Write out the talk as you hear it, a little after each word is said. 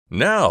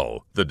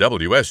Now, the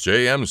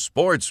WSJM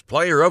Sports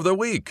Player of the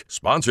Week,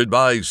 sponsored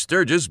by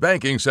Sturgis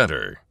Banking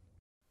Center.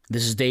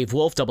 This is Dave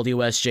Wolf,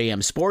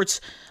 WSJM Sports.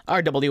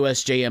 Our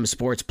WSJM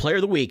Sports Player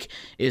of the Week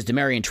is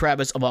Demarion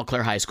Travis of Eau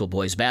Claire High School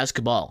boys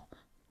basketball.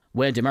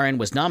 When Demarion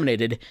was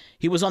nominated,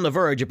 he was on the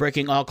verge of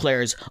breaking Eau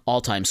Claire's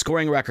all-time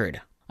scoring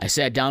record. I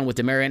sat down with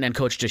Demarion and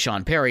Coach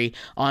Deshaun Perry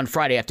on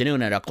Friday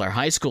afternoon at Eau Claire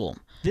High School.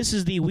 This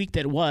is the week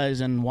that was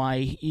and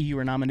why you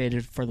were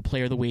nominated for the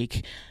Player of the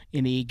Week.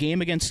 In the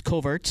game against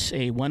Covert,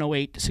 a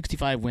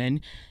 108-65 win,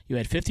 you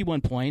had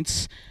 51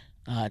 points.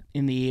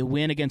 In the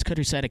win against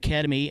Countryside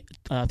Academy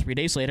 3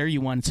 days later,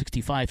 you won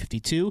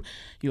 65-52.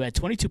 You had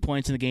 22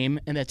 points in the game,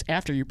 and that's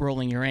after you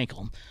rolling your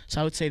ankle.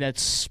 So I would say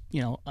that's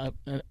a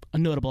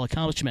notable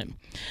accomplishment.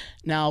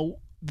 Now,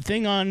 the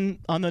thing on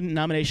the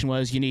nomination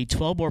was you need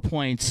 12 more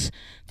points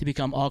to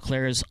become Eau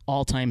Claire's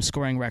all-time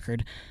scoring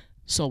record.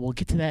 So we'll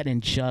get to that in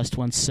just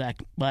one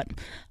sec. But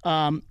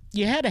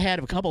you had to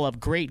have a couple of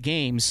great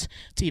games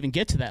to even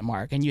get to that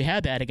mark, and you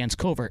had that against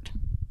Covert.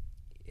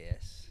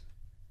 Yes.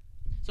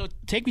 So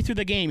take me through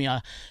the game.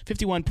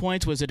 51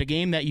 points. Was it a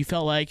game that you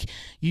felt like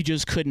you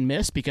just couldn't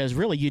miss? Because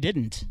really you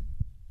didn't.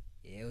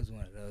 Yeah, it was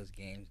one of those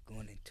games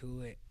going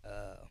into it.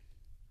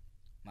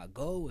 My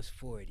goal was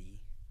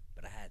 40,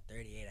 but I had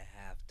 38 at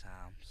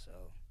halftime. So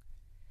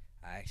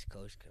I asked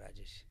Coach, could I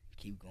just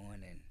keep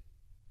going? And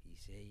he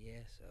said,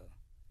 yeah. So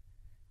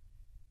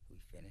we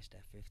finished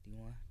at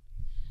 51.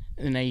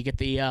 And now you get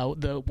the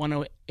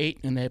 108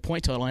 in the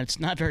point total, and it's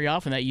not very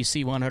often that you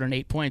see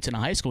 108 points in a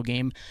high school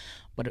game,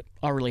 but it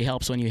all really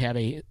helps when you have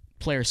a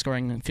player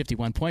scoring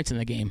 51 points in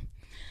the game.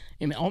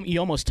 I mean,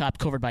 you almost topped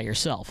Covert by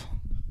yourself.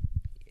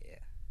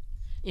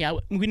 Yeah,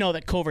 we know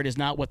that Covert is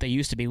not what they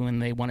used to be when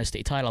they won a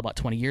state title about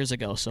 20 years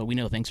ago, so we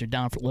know things are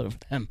down for a little for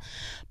them.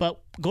 But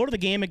go to the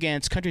game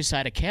against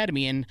Countryside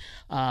Academy, and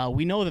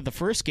we know that the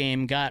first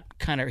game got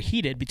kind of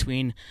heated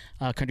between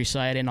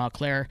Countryside and Eau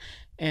Claire,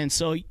 and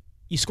so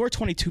you score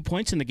 22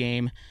 points in the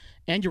game,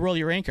 and you roll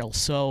your ankle.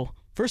 So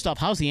first off,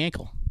 how's the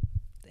ankle?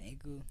 The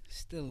ankle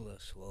still a little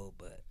swole,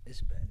 but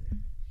it's better.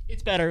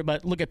 It's better,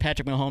 but look at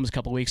Patrick Mahomes a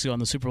couple weeks ago in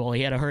the Super Bowl.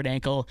 He had a hurt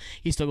ankle.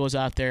 He still goes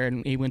out there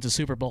and he wins the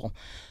Super Bowl.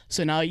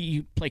 So now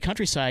you play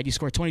Countryside, you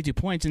score 22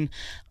 points, and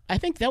I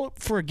think that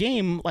for a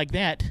game like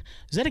that,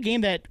 is that a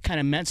game that kind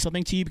of meant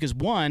something to you? Because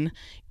one,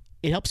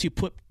 it helps you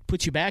put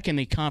you back in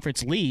the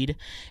conference lead,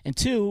 and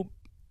two,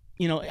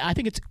 I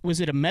think was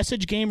it a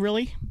message game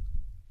really?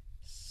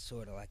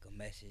 Sort of like a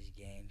message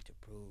game to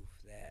prove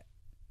that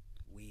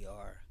we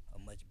are a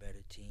much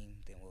better team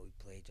than what we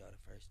played y'all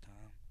the first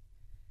time.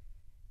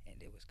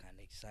 And it was kind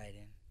of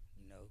exciting,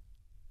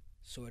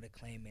 sort of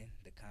claiming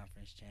the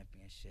conference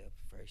championship,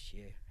 first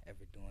year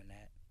ever doing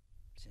that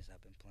since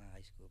I've been playing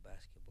high school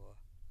basketball.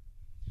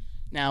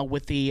 Now,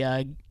 with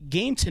the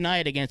game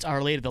tonight against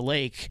Our Lady of the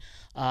Lake,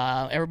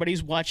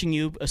 everybody's watching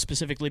you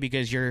specifically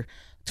because you're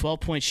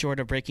 12 points short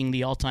of breaking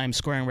the all-time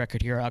scoring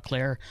record here at Eau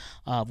Claire,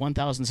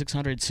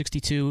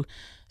 1,662,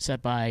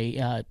 set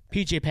by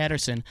P.J.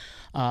 Patterson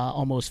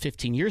almost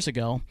 15 years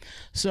ago.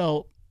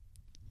 So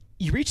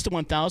you reached the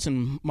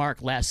 1,000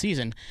 mark last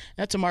season.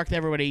 That's a mark that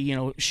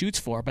everybody shoots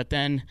for, but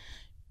then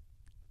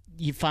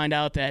you find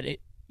out that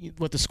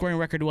what the scoring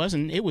record was,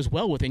 and it was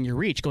well within your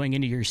reach going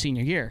into your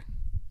senior year.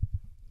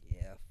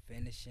 Yeah,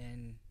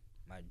 finishing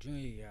my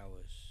junior year, I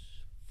was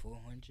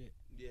 400.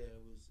 Yeah,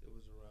 it was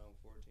around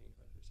 1,400,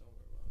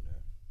 somewhere around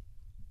there.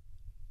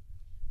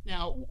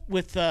 Now,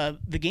 with the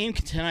game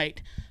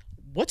tonight,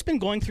 what's been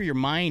going through your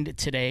mind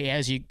today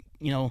as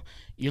you're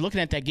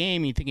looking at that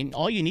game and you're thinking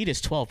all you need is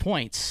 12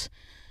 points,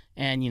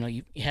 and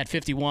you had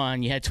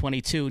 51, you had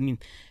 22, and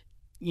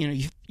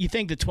you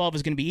think the 12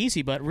 is going to be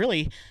easy, but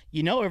really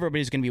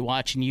everybody's going to be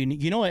watching you.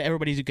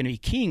 Everybody's going to be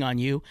keying on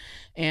you,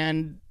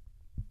 and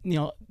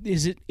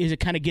is it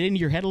kind of get into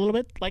your head a little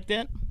bit like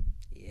that?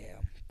 Yeah,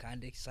 I'm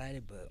kind of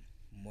excited, but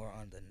more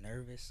on the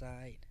nervous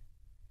side.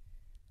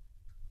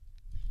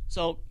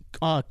 So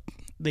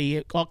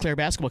the Eau Claire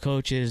basketball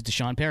coach is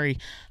Deshaun Perry.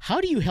 How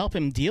do you help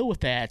him deal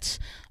with that,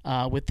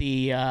 with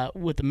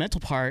the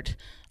mental part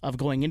of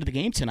going into the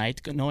game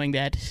tonight, knowing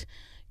that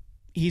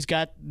he's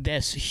got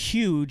this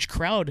huge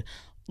crowd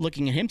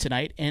looking at him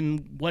tonight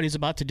and what he's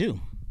about to do?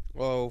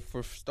 Well,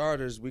 for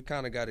starters, we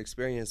kind of got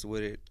experience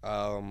with it.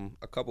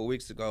 A couple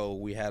weeks ago,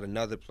 we had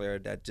another player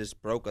that just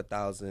broke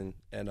 1,000,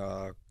 and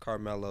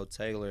Carmelo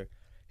Taylor.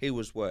 He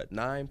was,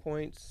 9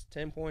 points,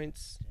 10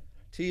 points?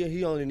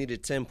 He only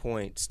needed 10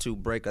 points to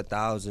break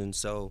 1,000,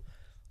 so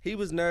he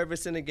was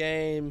nervous in the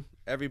game.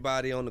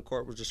 Everybody on the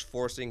court was just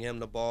forcing him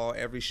the ball.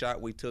 Every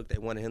shot we took, they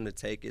wanted him to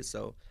take it.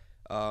 So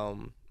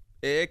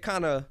it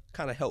kind of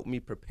helped me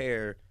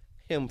prepare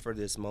him for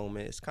this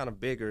moment. It's kind of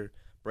bigger,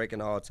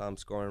 breaking an all-time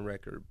scoring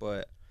record,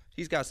 but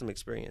he's got some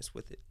experience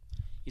with it.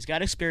 He's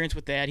got experience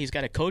with that. He's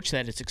got a coach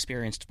that is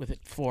experienced with it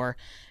for.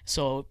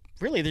 So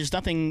really, there's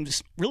nothing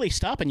really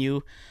stopping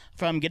you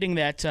from getting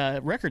that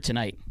record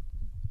tonight.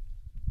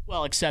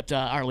 Well, except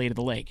Our Lady of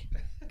the Lake.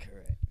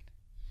 Correct.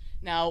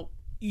 Now,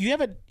 you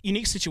have a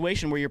unique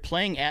situation where you're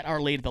playing at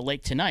Our Lady of the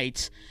Lake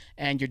tonight,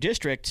 and your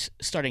district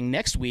starting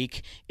next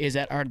week is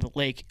at Our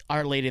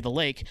Lady of the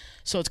Lake.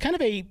 So it's kind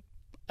of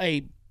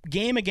a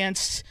game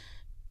against,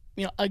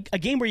 a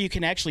game where you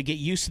can actually get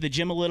used to the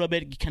gym a little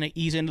bit, kind of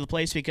ease into the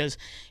place, because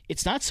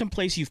it's not some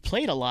place you've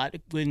played a lot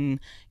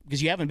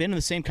because you haven't been in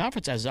the same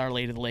conference as Our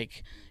Lady of the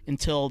Lake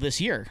until this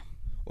year.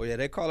 Well, yeah,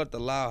 they call it the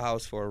Loud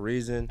House for a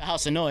reason. A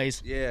house of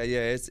noise. Yeah,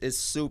 it's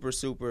super,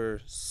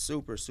 super,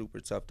 super, super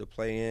tough to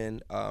play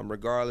in.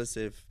 Regardless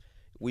if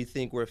we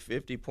think we're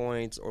 50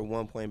 points or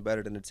 1 point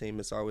better than the team,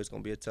 it's always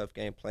going to be a tough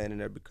game playing in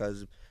there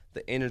because of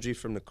the energy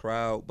from the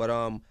crowd. But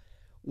I'm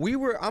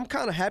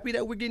kind of happy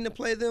that we're getting to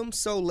play them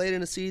so late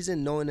in the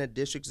season, knowing that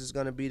districts is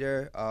going to be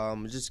there.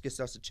 It just gives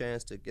us a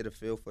chance to get a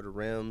feel for the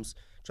rims,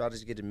 try to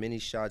just get as many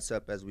shots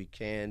up as we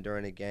can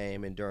during the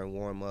game and during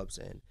warm-ups,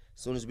 and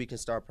as soon as we can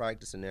start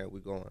practicing there, we're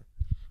going.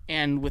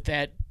 And with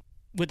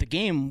the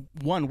game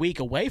 1 week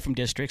away from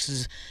districts,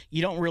 is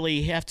you don't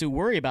really have to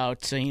worry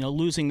about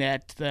losing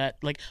that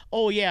like,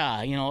 oh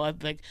yeah,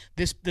 like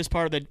this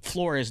part of the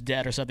floor is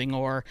dead or something,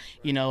 or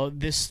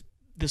this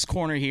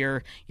corner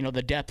here,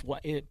 the depth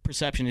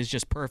perception is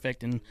just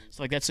perfect and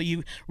stuff like that. So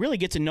you really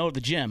get to know the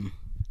gym.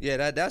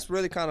 Yeah, that's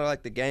really kind of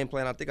like the game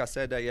plan. I think I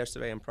said that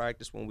yesterday in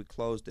practice when we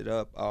closed it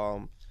up.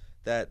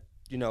 That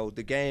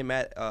the game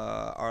at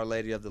Our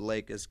Lady of the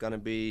Lake is going to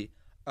be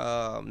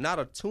not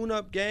a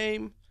tune-up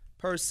game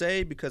per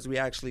se, because we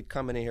actually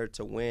coming in here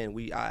to win.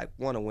 I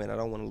want to win. I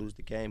don't want to lose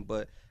the game,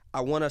 but I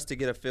want us to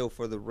get a feel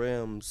for the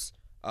rims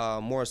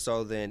more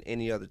so than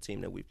any other team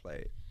that we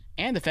played.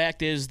 And the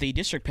fact is, the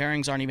district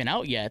pairings aren't even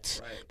out yet.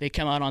 Right. They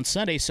come out on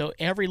Sunday, so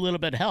every little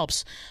bit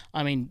helps.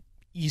 I mean,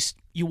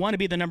 you want to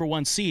be the number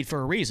 1 seed for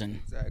a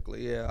reason.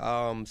 Exactly,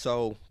 yeah.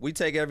 So we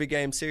take every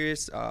game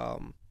serious.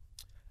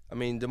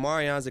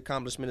 Demarion's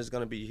accomplishment is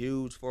going to be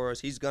huge for us.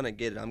 He's going to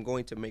get it. I'm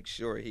going to make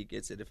sure he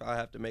gets it. If I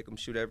have to make him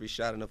shoot every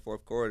shot in the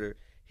fourth quarter,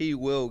 he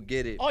will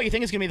get it. Oh, you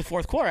think it's going to be the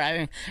fourth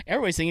quarter?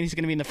 Everybody's thinking he's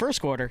going to be in the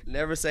first quarter.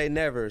 Never say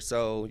never.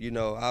 So,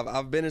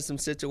 I've been in some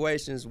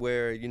situations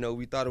where,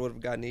 we thought it would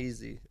have gotten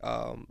easy.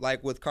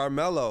 Like with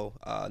Carmelo,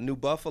 New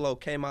Buffalo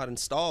came out and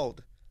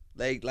stalled.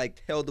 They,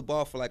 held the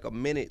ball for, a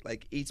minute,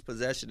 each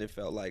possession, it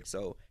felt like.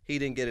 So he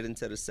didn't get it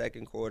until the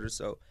second quarter.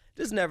 So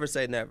just never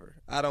say never.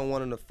 I don't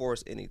want him to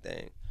force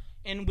anything.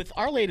 And with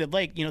Our Lady of the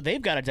Lake,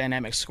 they've got a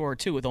dynamic scorer,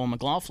 too, with Owen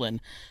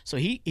McLaughlin. So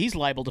he's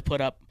liable to put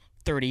up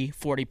 30,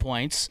 40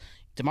 points.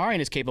 Demarion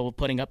is capable of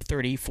putting up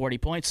 30, 40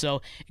 points.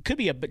 So it could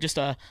be just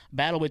a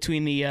battle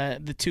between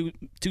the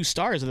two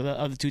stars of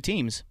the two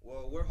teams.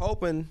 Well, we're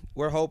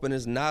hoping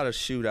it's not a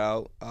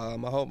shootout. I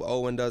hope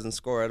Owen doesn't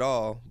score at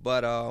all.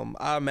 But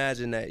I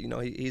imagine that,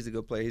 he's a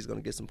good player. He's going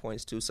to get some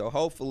points, too. So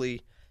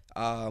hopefully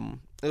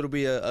it'll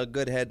be a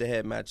good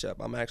head-to-head matchup.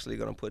 I'm actually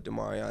going to put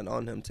Demarion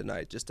on him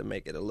tonight just to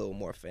make it a little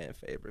more fan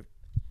favorite.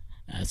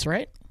 That's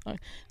right.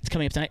 It's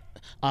coming up tonight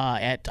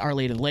at Our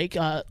Lady of the Lake.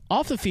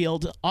 Off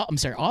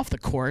the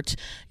court,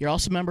 you're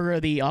also a member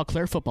of the Eau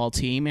Claire football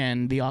team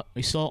and the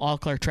Eau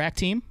Claire track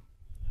team.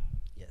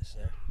 Yes,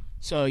 sir.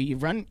 So you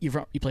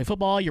play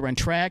football, you run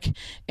track,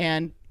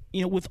 and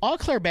with Eau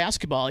Claire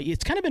basketball,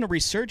 it's kind of been a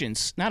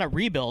resurgence, not a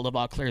rebuild of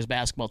Eau Claire's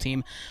basketball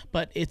team,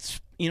 but it's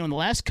in the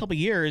last couple of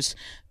years,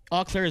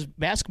 Eau Claire's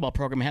basketball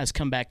program has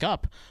come back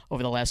up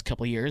over the last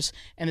couple of years,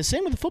 and the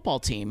same with the football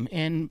team.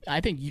 And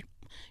I think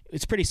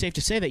it's pretty safe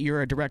to say that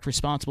you're a direct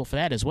responsible for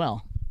that as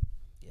well.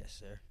 Yes,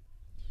 sir.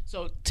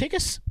 So take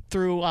us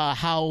through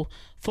how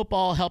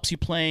football helps you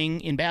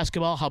playing in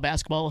basketball, how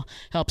basketball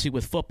helps you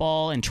with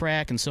football and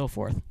track and so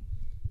forth.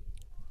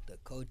 The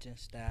coaching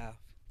staff,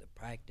 the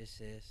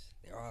practices,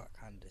 they're all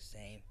kind of the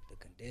same. The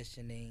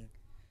conditioning,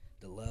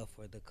 the love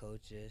for the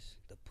coaches,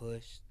 the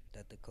push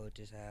that the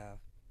coaches have,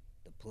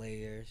 the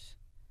players,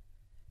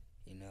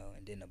 and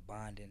then the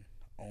bonding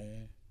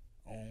on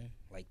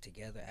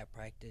together at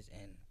practice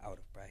and out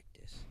of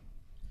practice.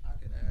 I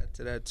can add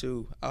to that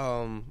too.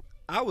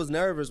 I was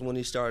nervous when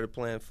he started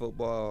playing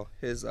football.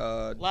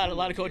 A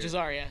lot of coaches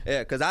are, yeah. Yeah,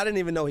 because I didn't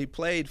even know he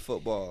played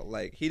football.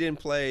 He didn't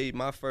play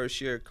my first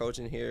year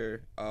coaching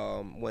here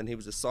when he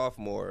was a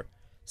sophomore.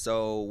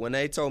 So when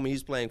they told me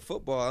he's playing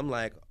football, I'm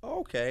like,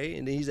 okay.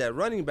 And then he's at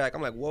running back.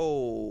 I'm like,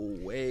 whoa,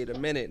 wait a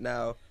minute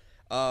now.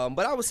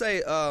 But I would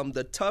say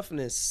the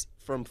toughness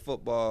from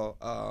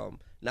football,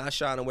 not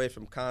shying away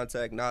from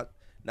contact,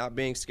 not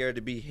being scared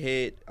to be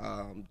hit,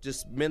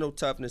 just mental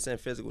toughness and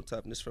physical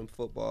toughness from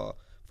football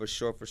for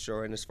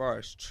sure. And as far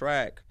as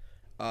track,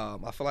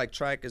 I feel like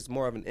track is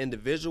more of an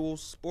individual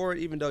sport,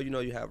 even though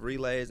you have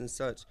relays and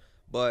such.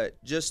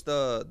 But just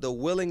the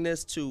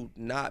willingness to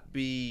not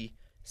be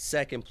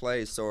second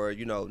place or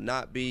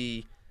not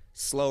be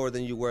slower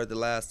than you were the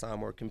last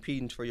time or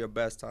competing for your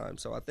best time.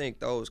 So I think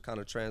those kind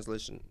of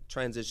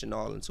transition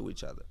all into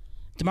each other.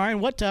 Demarion,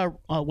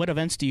 what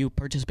events do you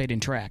participate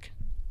in track?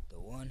 The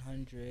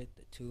 100,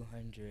 the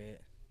 200,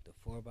 the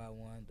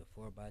 4x1, the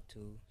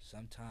 4x2,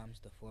 sometimes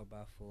the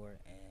 4x4,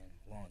 and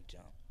long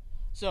jump.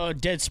 So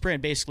dead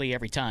sprint basically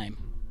every time.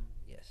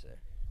 Yes, sir.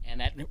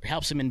 And that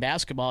helps him in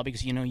basketball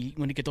because you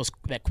want to get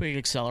that quick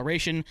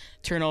acceleration,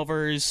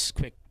 turnovers,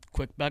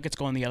 quick buckets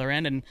going the other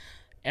end, and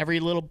every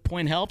little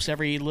point helps.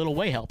 Every little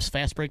way helps.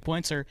 Fast break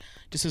points are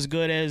just as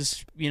good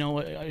as a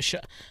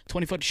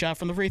 20-foot shot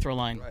from the free throw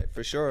line. Right,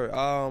 for sure.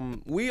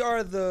 We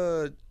are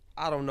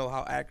I don't know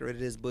how accurate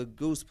it is, but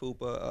Goose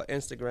Poop, a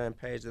Instagram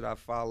page that I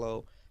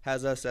follow,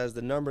 has us as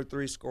the number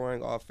 3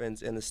 scoring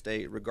offense in the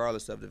state,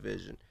 regardless of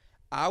division.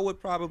 I would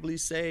probably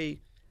say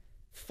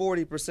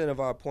 40% of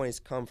our points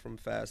come from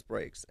fast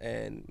breaks,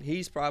 and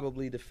he's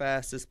probably the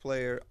fastest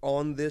player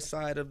on this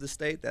side of the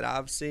state that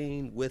I've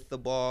seen, with the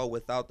ball,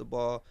 without the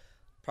ball.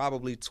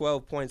 Probably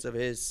 12 points of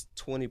his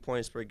 20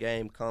 points per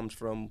game comes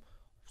from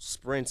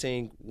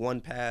sprinting,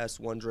 one pass,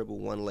 one dribble,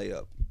 one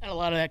layup. And a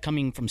lot of that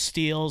coming from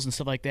steals and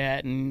stuff like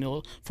that, and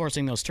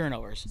forcing those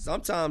turnovers.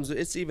 Sometimes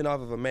it's even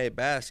off of a made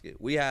basket.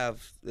 We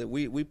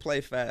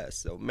play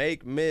fast, so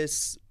make,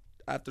 miss,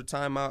 after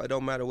timeout, it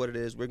don't matter what it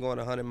is. We're going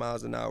 100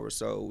 miles an hour,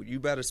 so you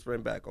better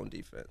sprint back on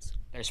defense.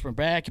 Better sprint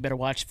back. You better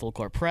watch full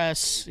court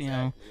press.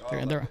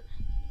 Exactly.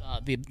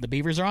 The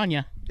Beavers are on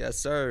you. Yes,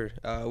 sir.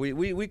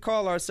 We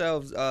call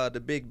ourselves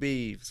the Big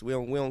Beavs. We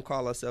don't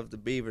call ourselves the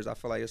Beavers. I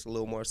feel like it's a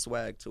little more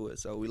swag to it,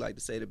 so we like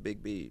to say the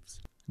Big Beavs.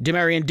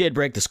 Demarion did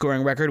break the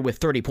scoring record with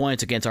 30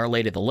 points against Our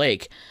Lady of the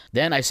Lake.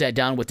 Then I sat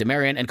down with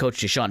Demarion and Coach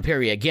Deshaun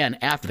Perry again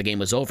after the game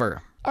was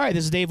over. All right,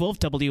 this is Dave Wolf,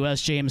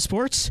 WSJM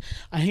Sports.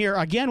 I'm here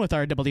again with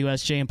our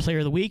WSJM Player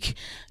of the Week,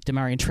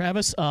 Demarion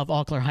Travis of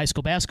Eau Claire High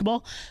School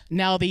basketball,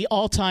 now the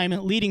all-time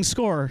leading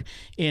scorer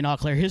in Eau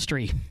Claire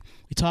history.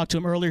 We talked to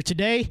him earlier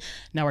today.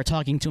 Now we're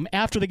talking to him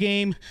after the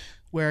game,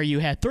 where you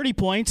had 30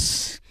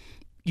 points.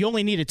 You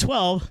only needed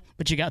 12,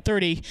 but you got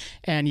 30,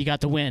 and you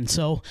got the win.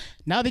 So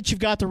now that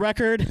you've got the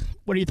record,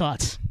 what are your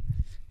thoughts?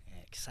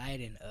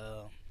 Exciting.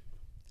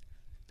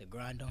 The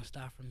grind don't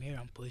stop from here.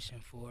 I'm pushing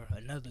for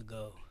another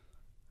goal.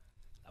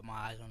 Got my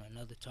eyes on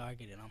another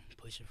target, and I'm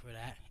pushing for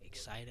that.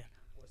 Exciting.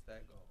 What's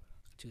that goal?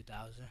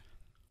 2,000.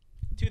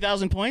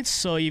 2,000 points.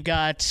 So you've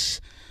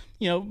got,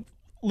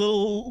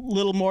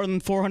 little more than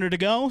 400 to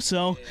go.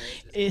 So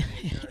it's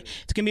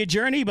going to be a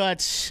journey,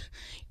 but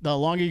the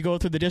longer you go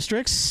through the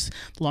districts,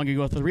 the longer you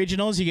go through the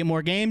regionals, you get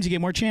more games, you get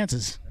more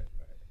chances.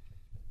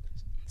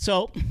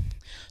 So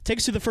take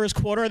us to the first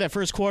quarter. That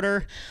first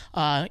quarter,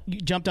 you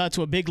jumped out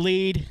to a big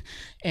lead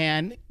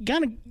and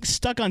kind of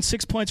stuck on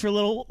 6 points for a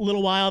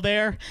little while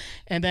there.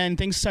 And then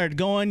things started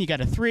going. You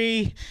got a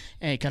 3,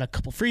 and you got a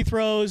couple free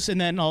throws,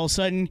 and then all of a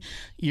sudden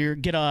you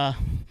get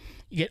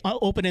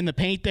open in the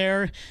paint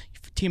there.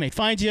 Your teammate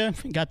finds you,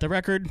 got the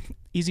record.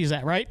 Easy as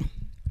that, right?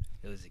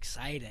 It was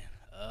exciting.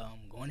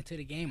 Going into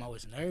the game, I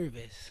was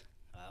nervous.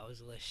 I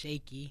was a little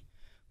shaky,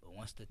 but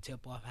once the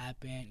tip-off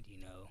happened,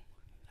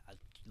 I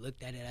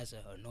looked at it as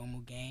a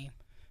normal game,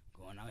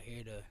 going out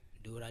here to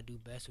do what I do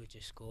best, which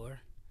is score,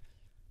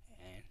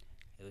 and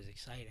it was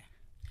exciting.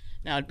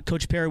 Now,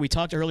 Coach Perry, we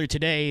talked earlier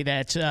today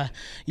that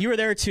you were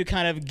there to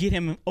kind of get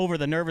him over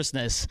the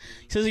nervousness.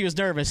 He says he was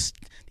nervous. Do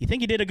you think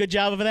you did a good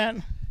job of that?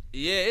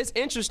 Yeah, it's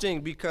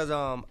interesting because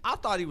I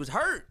thought he was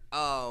hurt.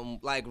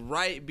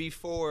 Right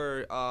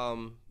before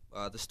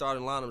the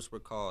starting lineups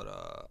were called,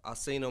 I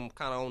seen him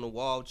kind of on the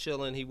wall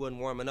chilling. He wasn't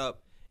warming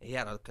up. He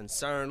had a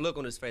concerned look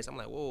on his face. I'm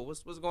like, whoa,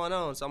 what's going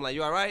on? So I'm like,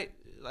 you all right?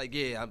 Like,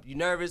 yeah. You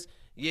nervous?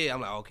 Yeah.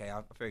 I'm like, okay,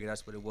 I figured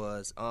that's what it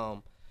was.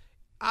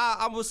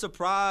 I was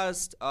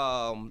surprised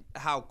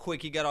how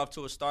quick he got off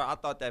to a start. I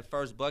thought that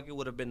first bucket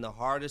would have been the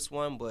hardest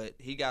one, but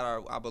he got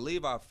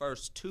our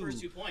first two.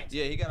 First 2 points.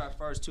 Yeah, he got our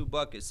first 2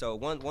 buckets. So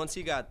once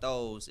he got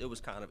those, it was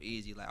kind of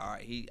easy. Like, all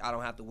right, I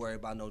don't have to worry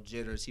about no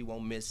jitters. He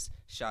won't miss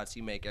shots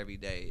he make every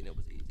day, and it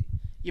was easy.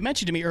 You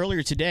mentioned to me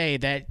earlier today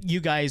that you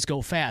guys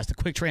go fast, a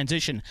quick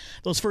transition.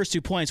 Those first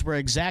 2 points were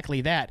exactly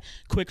that,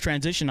 quick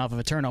transition off of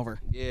a turnover.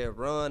 Yeah,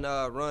 run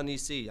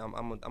EC.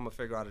 I'm gonna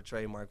figure out a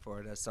trademark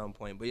for it at some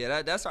point. But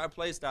yeah, that's our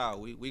play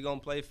style. We gonna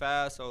play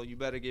fast, so you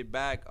better get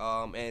back.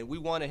 And we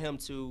wanted him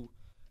to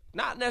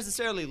not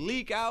necessarily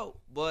leak out,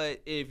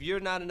 but if you're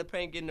not in the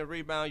paint getting the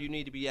rebound, you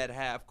need to be at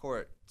half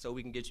court so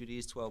we can get you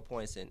these 12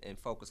 points and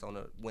focus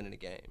on winning the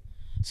game.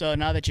 So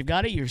now that you've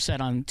got it, you're set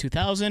on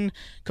 2,000.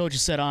 Coach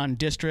is set on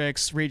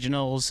districts,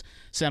 regionals,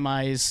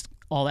 semis,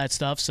 all that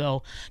stuff.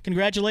 So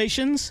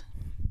congratulations.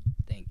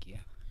 Thank you.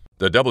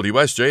 The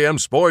WSJM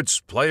Sports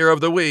Player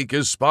of the Week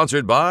is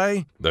sponsored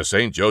by the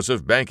St.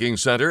 Joseph Banking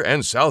Center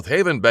and South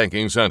Haven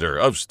Banking Center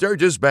of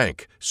Sturgis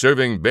Bank,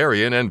 serving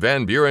Berrien and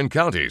Van Buren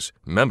counties.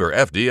 Member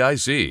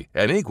FDIC,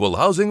 an equal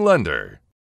housing lender.